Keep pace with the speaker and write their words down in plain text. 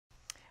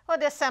Well,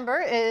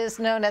 December is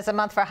known as a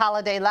month for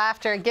holiday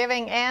laughter,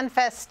 giving, and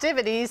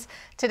festivities.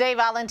 Today,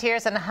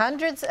 volunteers and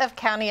hundreds of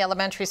county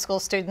elementary school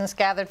students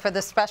gathered for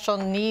the Special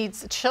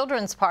Needs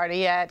Children's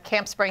Party at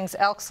Camp Springs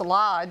ELKS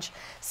Lodge.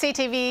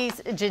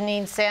 CTV's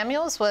Janine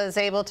Samuels was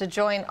able to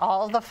join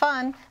all the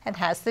fun and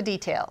has the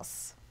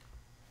details.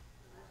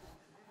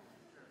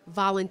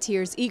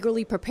 Volunteers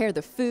eagerly prepare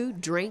the food,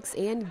 drinks,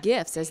 and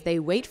gifts as they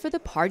wait for the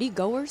party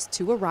goers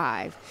to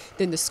arrive.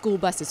 Then the school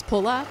buses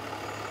pull up,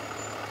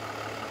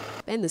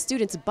 and the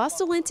students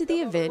bustle into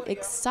the event,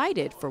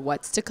 excited for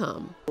what's to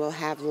come. We'll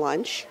have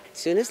lunch. As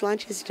soon as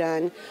lunch is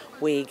done,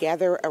 we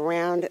gather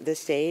around the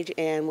stage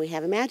and we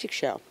have a magic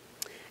show.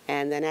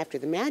 And then after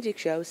the magic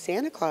show,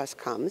 Santa Claus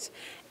comes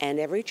and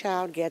every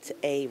child gets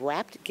a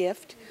wrapped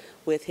gift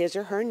with his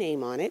or her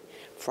name on it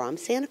from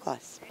Santa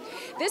Claus.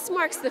 This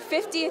marks the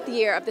 50th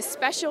year of the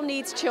Special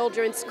Needs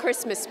Children's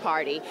Christmas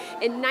Party.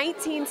 In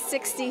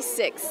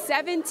 1966,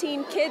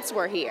 17 kids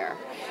were here.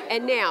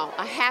 And now,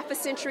 a half a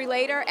century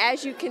later,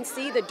 as you can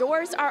see, the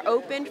doors are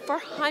opened for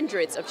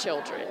hundreds of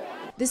children.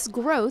 This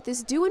growth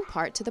is due in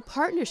part to the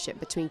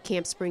partnership between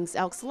Camp Springs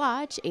ELKS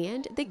Lodge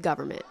and the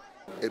government.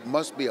 It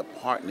must be a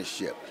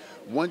partnership.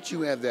 Once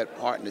you have that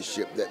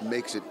partnership, that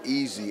makes it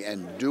easy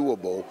and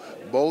doable,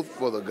 both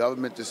for the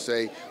government to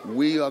say,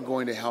 we are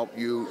going to help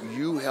you,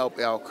 you help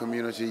our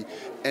community,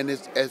 and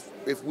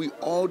if we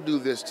all do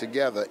this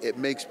together, it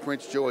makes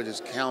Prince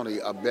George's County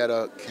a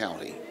better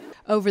county.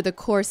 Over the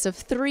course of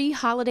 3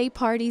 holiday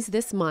parties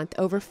this month,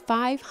 over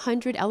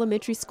 500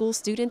 elementary school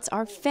students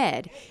are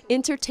fed,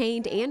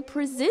 entertained, and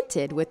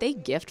presented with a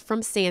gift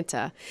from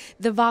Santa.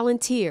 The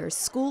volunteers,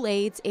 school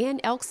aides,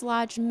 and ELKS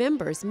Lodge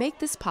members make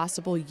this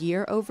possible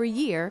year over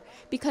year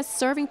because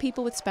serving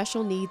people with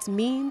special needs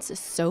means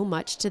so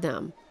much to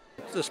them.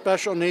 The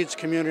special needs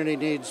community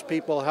needs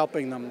people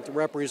helping them,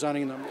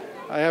 representing them.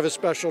 I have a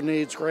special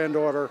needs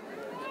granddaughter.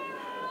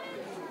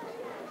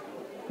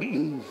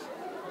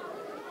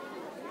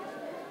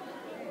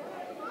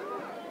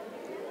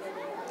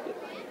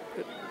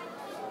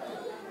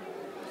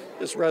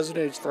 This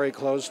resonates very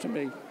close to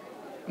me.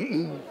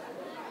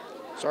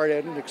 Sorry,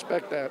 I didn't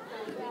expect that.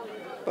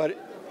 But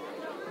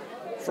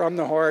from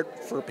the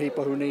heart for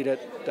people who need it.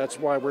 That's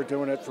why we're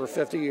doing it for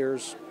 50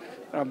 years.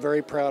 I'm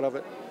very proud of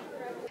it.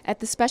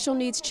 At the Special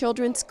Needs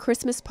Children's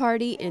Christmas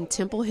Party in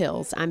Temple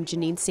Hills, I'm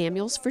Janine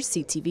Samuels for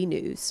CTV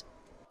News.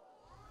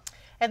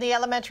 And the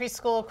elementary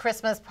school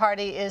Christmas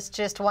party is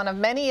just one of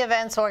many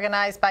events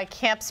organized by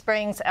Camp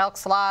Springs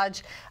ELKS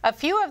Lodge. A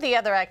few of the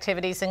other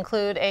activities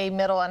include a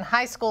middle and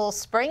high school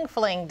spring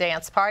fling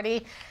dance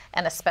party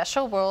and a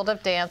special World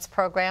of Dance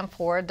program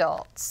for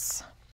adults.